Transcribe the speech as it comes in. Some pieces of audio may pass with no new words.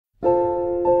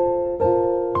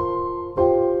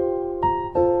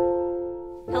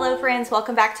friends,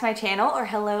 welcome back to my channel, or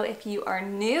hello if you are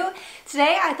new.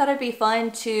 Today I thought it'd be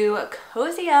fun to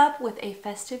cozy up with a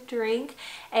festive drink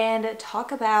and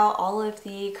talk about all of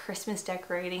the Christmas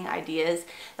decorating ideas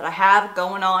that I have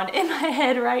going on in my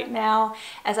head right now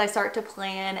as I start to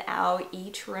plan out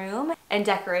each room and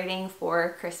decorating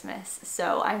for Christmas.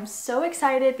 So I'm so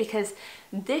excited because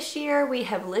this year we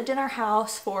have lived in our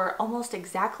house for almost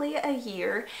exactly a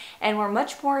year and we're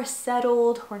much more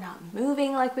settled. We're not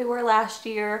moving like we were last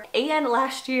year. And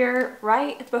last year,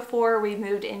 right before we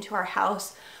moved into our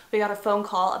house, we got a phone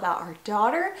call about our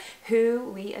daughter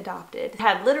who we adopted.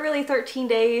 Had literally 13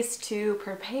 days to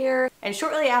prepare, and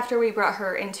shortly after we brought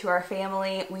her into our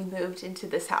family, we moved into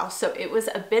this house. So it was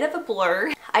a bit of a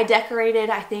blur. I decorated,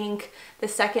 I think, the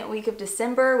second week of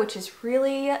December, which is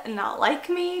really not like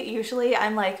me. Usually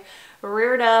I'm like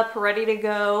reared up, ready to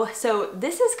go. So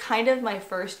this is kind of my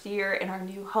first year in our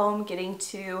new home, getting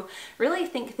to really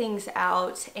think things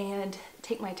out and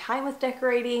take my time with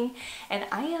decorating, and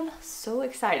I am so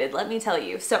excited, let me tell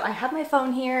you. So I have my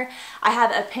phone here. I have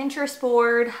a Pinterest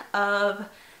board of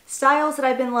styles that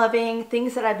I've been loving,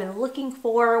 things that I've been looking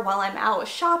for while I'm out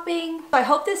shopping. So I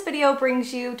hope this video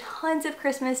brings you tons of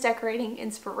Christmas decorating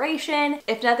inspiration.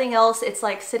 If nothing else, it's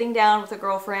like sitting down with a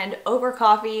girlfriend over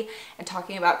coffee and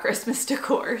talking about Christmas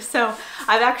decor. So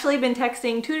I've actually been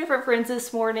texting two different friends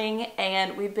this morning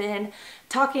and we've been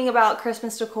talking about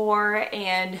Christmas decor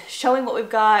and showing what we've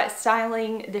got,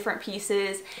 styling different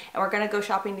pieces, and we're gonna go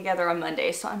shopping together on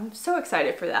Monday. So I'm so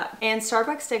excited for that. And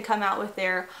Starbucks did come out with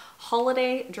their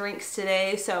holiday drinks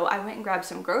today. So I went and grabbed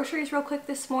some groceries real quick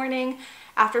this morning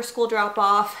after school drop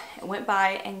off and went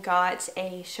by and got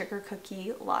a sugar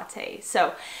cookie latte.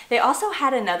 So they also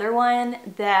had another one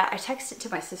that I texted to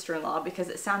my sister-in-law because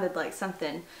it sounded like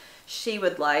something she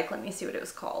would like. Let me see what it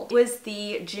was called. It was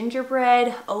the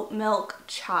gingerbread oat milk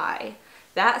chai.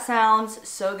 That sounds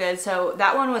so good. So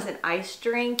that one was an iced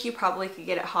drink. You probably could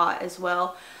get it hot as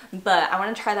well, but I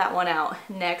want to try that one out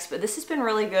next. But this has been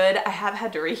really good. I have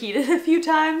had to reheat it a few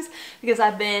times because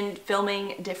I've been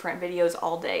filming different videos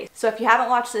all day. So if you haven't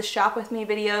watched the shop with me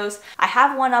videos, I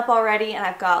have one up already and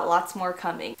I've got lots more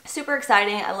coming. Super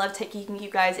exciting. I love taking you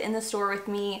guys in the store with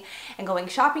me and going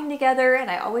shopping together, and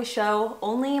I always show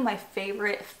only my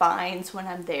favorite finds when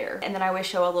I'm there. And then I always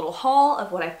show a little haul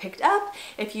of what I've picked up.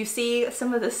 If you see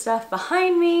some of the stuff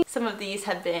behind me, some of these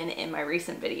have been in my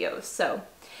recent videos. So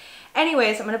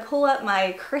anyways, I'm gonna pull up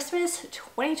my Christmas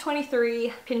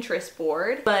 2023 Pinterest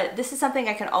board, but this is something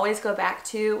I can always go back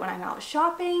to when I'm out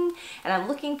shopping and I'm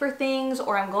looking for things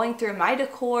or I'm going through my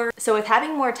decor. So with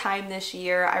having more time this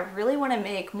year, I really wanna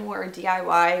make more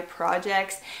DIY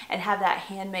projects and have that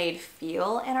handmade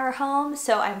feel in our home.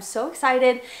 So I'm so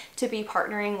excited to be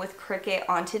partnering with Cricut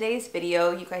on today's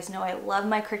video. You guys know I love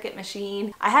my Cricut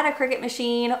machine. I had a Cricut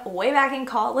machine way back in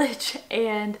college,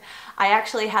 and I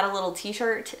actually had a little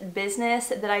t-shirt business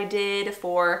that I did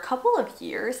for a couple of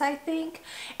years, I think,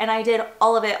 and I did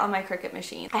all of it on my Cricut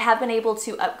machine. I have been able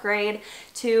to upgrade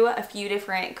to a few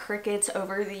different Cricuts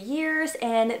over the years,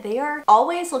 and they are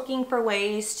always looking for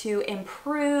ways to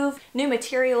improve, new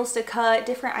materials to cut,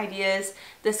 different ideas.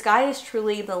 The sky is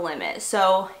truly the limit.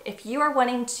 So if you are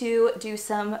wanting to do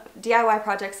some DIY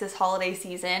projects this holiday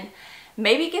season,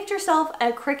 maybe gift yourself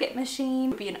a Cricut machine. It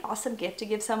would be an awesome gift to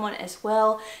give someone as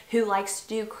well who likes to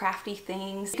do crafty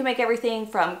things. You can make everything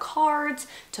from cards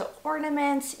to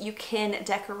ornaments. You can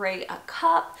decorate a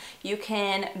cup. You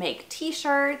can make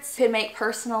t-shirts. You can make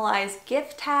personalized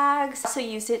gift tags. I also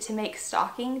used it to make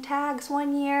stocking tags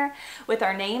one year with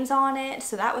our names on it.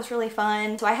 So that was really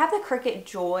fun. So I have the Cricut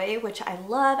Joy, which I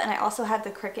love, and I also have the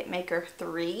Cricut Maker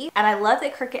 3. And I love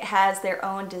that Cricut has their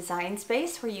own design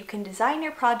space where you can design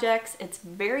your projects. It's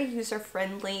very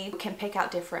user-friendly. You can pick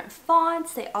out different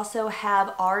fonts. They also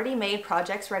have already made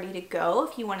projects ready to go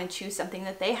if you want to choose something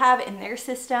that they have in their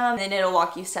system. And then it'll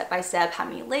walk you step by step how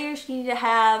many layers you need to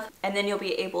have, and then you'll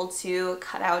be able to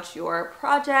cut out your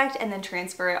project and then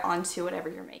transfer it onto whatever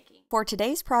you're making. For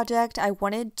today's project, I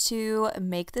wanted to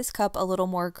make this cup a little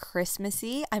more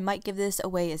Christmassy. I might give this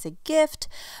away as a gift,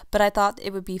 but I thought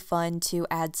it would be fun to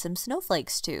add some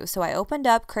snowflakes too. So I opened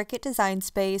up Cricut Design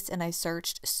Space and I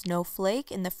searched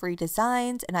snowflake in the free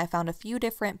designs, and I found a few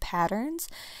different patterns,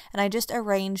 and I just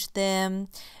arranged them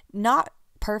not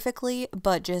perfectly,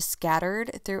 but just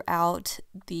scattered throughout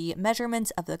the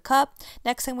measurements of the cup.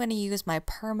 Next, I'm going to use my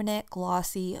permanent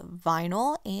glossy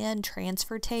vinyl and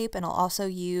transfer tape, and I'll also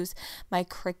use my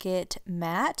Cricut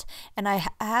mat, and I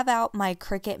have out my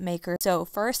Cricut Maker. So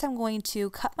first I'm going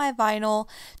to cut my vinyl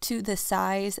to the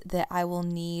size that I will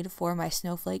need for my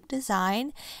snowflake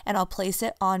design, and I'll place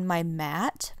it on my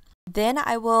mat. Then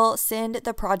I will send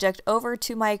the project over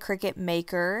to my Cricut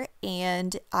Maker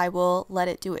and I will let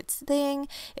it do its thing.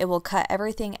 It will cut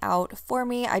everything out for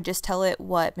me. I just tell it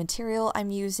what material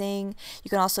I'm using. You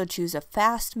can also choose a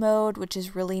fast mode, which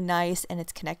is really nice, and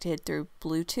it's connected through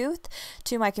Bluetooth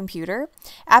to my computer.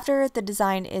 After the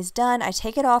design is done, I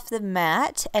take it off the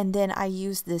mat and then I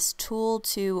use this tool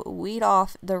to weed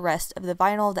off the rest of the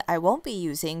vinyl that I won't be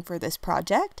using for this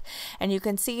project. And you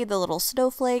can see the little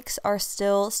snowflakes are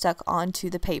still stuck onto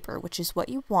the paper, which is what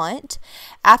you want.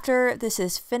 After this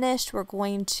is finished, we're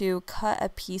going to cut a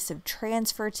piece of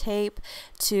transfer tape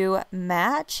to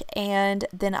match, and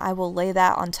then I will lay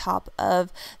that on top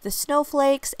of the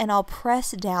snowflakes and I'll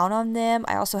press down on them.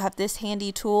 I also have this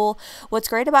handy tool. What's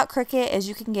great about Cricut is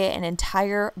you can get an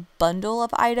entire bundle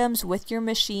of items with your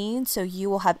machine, so you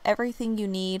will have everything you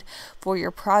need for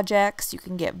your projects. You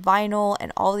can get vinyl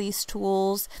and all these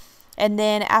tools. And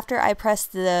then after I press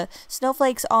the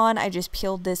snowflakes on, I just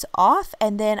peeled this off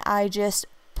and then I just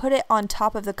put it on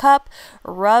top of the cup,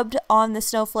 rubbed on the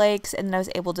snowflakes, and then I was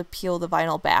able to peel the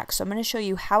vinyl back. So I'm going to show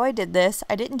you how I did this.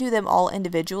 I didn't do them all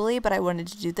individually, but I wanted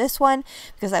to do this one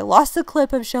because I lost the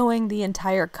clip of showing the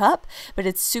entire cup, but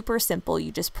it's super simple.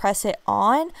 You just press it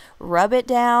on, rub it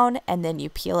down, and then you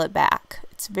peel it back.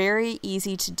 It's very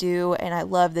easy to do, and I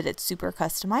love that it's super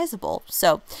customizable.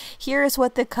 So here's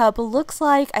what the cup looks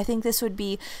like. I think this would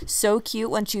be so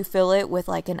cute once you fill it with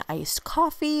like an iced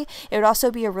coffee. It would also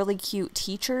be a really cute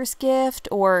teacher's gift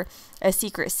or a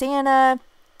Secret Santa.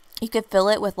 You could fill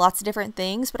it with lots of different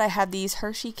things, but I have these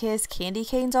Hershey Kiss candy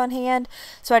canes on hand,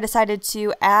 so I decided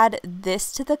to add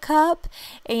this to the cup,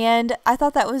 and I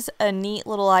thought that was a neat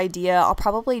little idea. I'll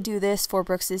probably do this for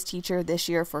Brooks's teacher this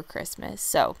year for Christmas.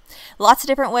 So lots of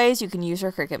different ways you can use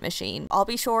your Cricut machine. I'll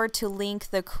be sure to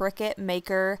link the Cricut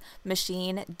Maker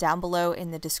machine down below in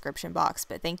the description box,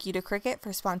 but thank you to Cricut for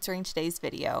sponsoring today's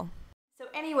video. So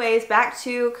anyways, back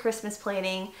to Christmas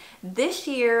planning. This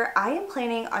year, I am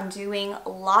planning on doing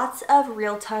lots of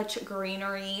Real Touch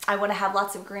greenery. I want to have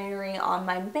lots of greenery on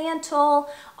my mantle.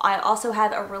 I also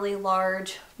have a really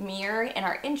large mirror in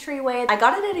our entryway. I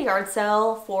got it at a yard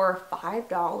sale for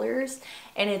 $5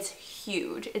 and it's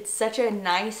huge. It's such a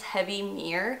nice heavy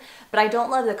mirror, but I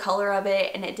don't love the color of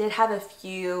it and it did have a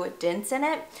few dents in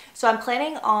it. So I'm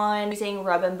planning on using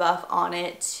Rub and Buff on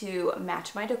it to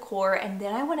match my decor, and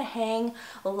then I want to hang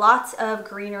lots of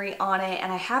greenery on it,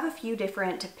 and I have a few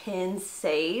different pins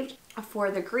saved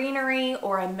for the greenery,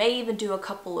 or I may even do a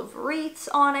couple of wreaths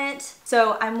on it.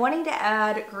 So I'm wanting to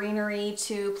add greenery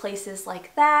to places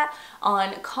like that,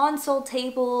 on console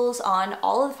tables, on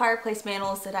all of the fireplace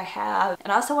mantles that I have,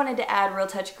 and I also wanted to add Real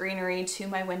Touch greenery to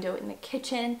my window in the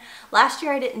kitchen. Last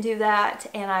year I didn't do that,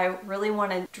 and I really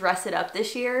want to dress it up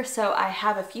this year, so I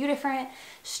have a few different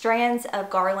strands of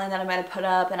garland that I'm going to put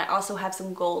up, and I also have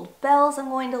some gold bells I'm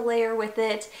going to layer with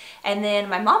it. And then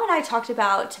my mom and I talked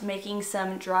about making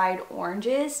some dried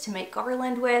oranges to make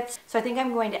garland with, so I think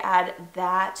I'm going to add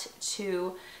that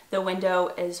to the window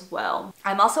as well.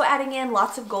 I'm also adding in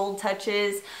lots of gold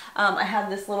touches. I have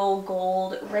this little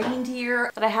gold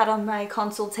reindeer that I had on my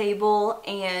console table,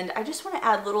 and I just want to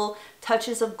add little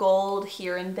touches of gold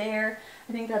here and there.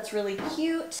 I think that's really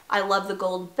cute. I love the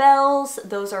gold bells.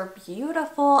 Those are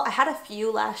beautiful. I had a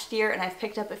few last year and I've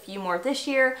picked up a few more this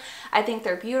year. I think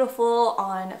they're beautiful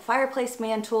on fireplace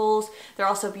mantles. They're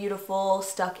also beautiful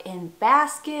stuck in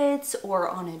baskets or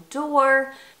on a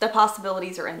door. The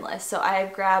possibilities are endless. So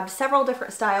I've grabbed several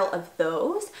different style of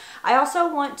those. I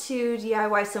also want to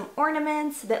DIY some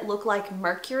ornaments that look like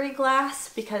mercury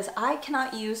glass because I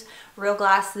cannot use real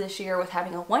glass this year with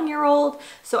having a 1-year-old.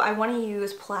 So I want to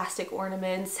use plastic ornaments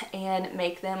and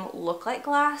make them look like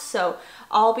glass. So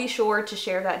I'll be sure to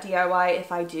share that DIY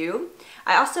if I do.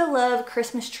 I also love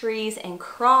Christmas trees and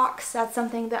crocks. That's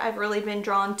something that I've really been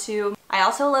drawn to. I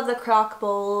also love the crock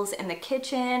bowls in the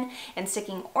kitchen and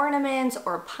sticking ornaments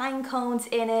or pine cones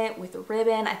in it with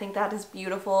ribbon. I think that is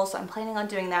beautiful, so I'm planning on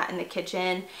doing that in the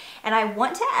kitchen. And I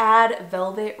want to add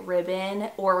velvet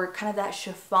ribbon or kind of that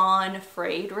chiffon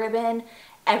frayed ribbon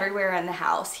everywhere in the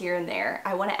house, here and there.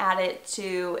 I want to add it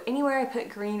to anywhere I put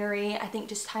greenery. I think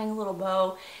just tying a little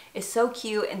bow is so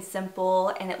cute and simple,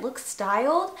 and it looks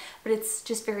styled, but it's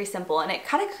just very simple, and it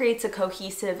kind of creates a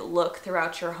cohesive look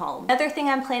throughout your home. Another thing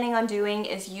I'm planning on doing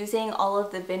is using all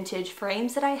of the vintage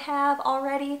frames that I have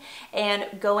already and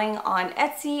going on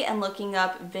Etsy and looking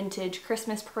up vintage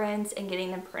Christmas prints and getting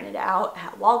them printed out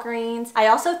at Walgreens. I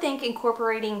also think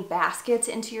incorporating baskets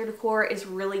into your decor is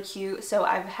really cute, so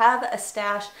I have a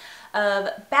stash of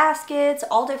baskets,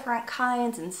 all different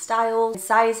kinds and styles and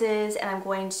sizes, and I'm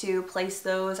going to place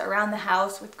those around the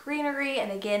house with greenery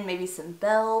and again maybe some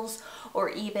bells or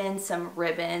even some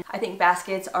ribbon. I think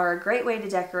baskets are a great way to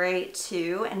decorate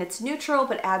too, and it's neutral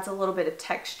but adds a little bit of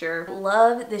texture.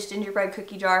 Love this gingerbread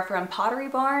cookie jar from Pottery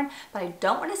Barn, but I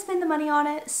don't want to spend the money on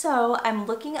it, so I'm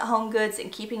looking at Home Goods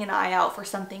and keeping an eye out for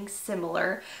something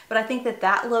similar. But I think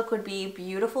that look would be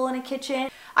beautiful in a kitchen.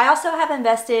 I also have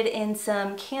invested in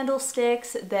some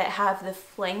candlesticks that have the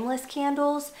flameless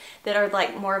candles that are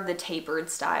like more of the tapered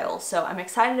style. So I'm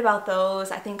excited about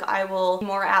those. I think I will be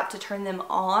more apt to turn them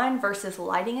on versus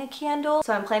lighting a candle.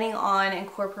 So I'm planning on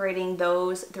incorporating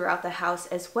those throughout the house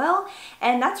as well.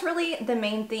 And that's really the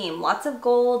main theme. Lots of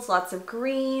golds, lots of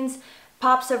greens,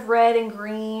 pops of red and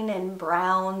green and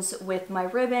browns with my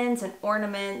ribbons and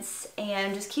ornaments,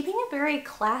 and just keeping it very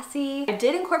classy. I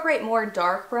did incorporate more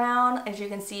dark brown, as you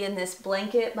can see in this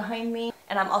blanket behind me,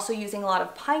 and I'm also using a lot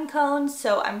of pine cones,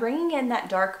 so I'm bringing in that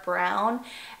dark brown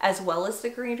as well as the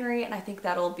greenery, and I think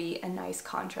that'll be a nice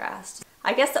contrast.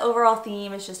 I guess the overall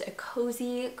theme is just a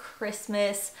cozy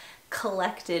Christmas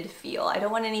collected feel. I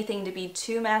don't want anything to be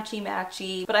too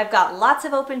matchy-matchy, but I've got lots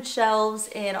of open shelves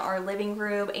in our living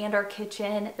room and our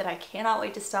kitchen that I cannot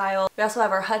wait to style. We also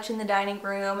have our hutch in the dining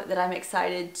room that I'm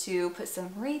excited to put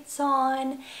some wreaths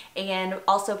on, and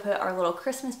also put our little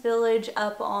Christmas village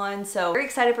up on. So very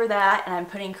excited for that, and I'm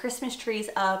putting Christmas trees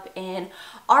up in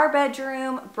our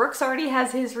bedroom. Brooks already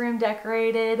has his room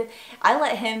decorated. I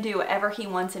let him do whatever he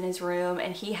wants in his room,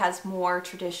 and he has more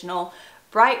traditional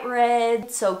bright red,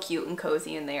 so cute and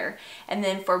cozy in there. And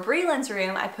then for Breland's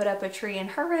room, I put up a tree in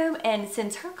her room, and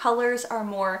since her colors are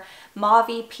more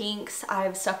mauve-y pinks,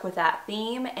 I've stuck with that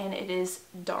theme, and it is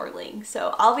darling.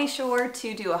 So I'll be sure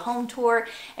to do a home tour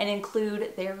and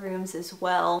include their rooms as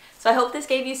well. So I hope this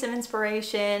gave you some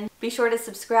inspiration. Be sure to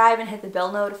subscribe and hit the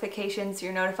bell notifications so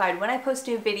you're notified when I post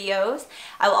new videos.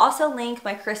 I will also link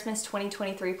my Christmas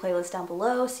 2023 playlist down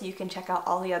below so you can check out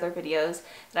all the other videos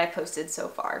that I posted so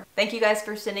far. Thank you guys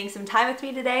for spending some time with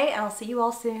me today, and I'll see you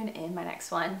all soon in my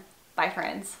next one. Bye,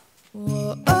 friends.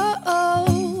 Whoa, oh,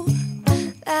 oh.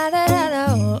 La, da, da,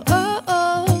 da, oh,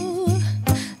 oh.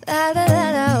 La, da,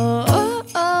 da, da, oh,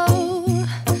 oh.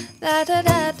 La, da,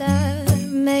 da, da.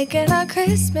 Making our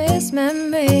Christmas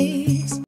memories.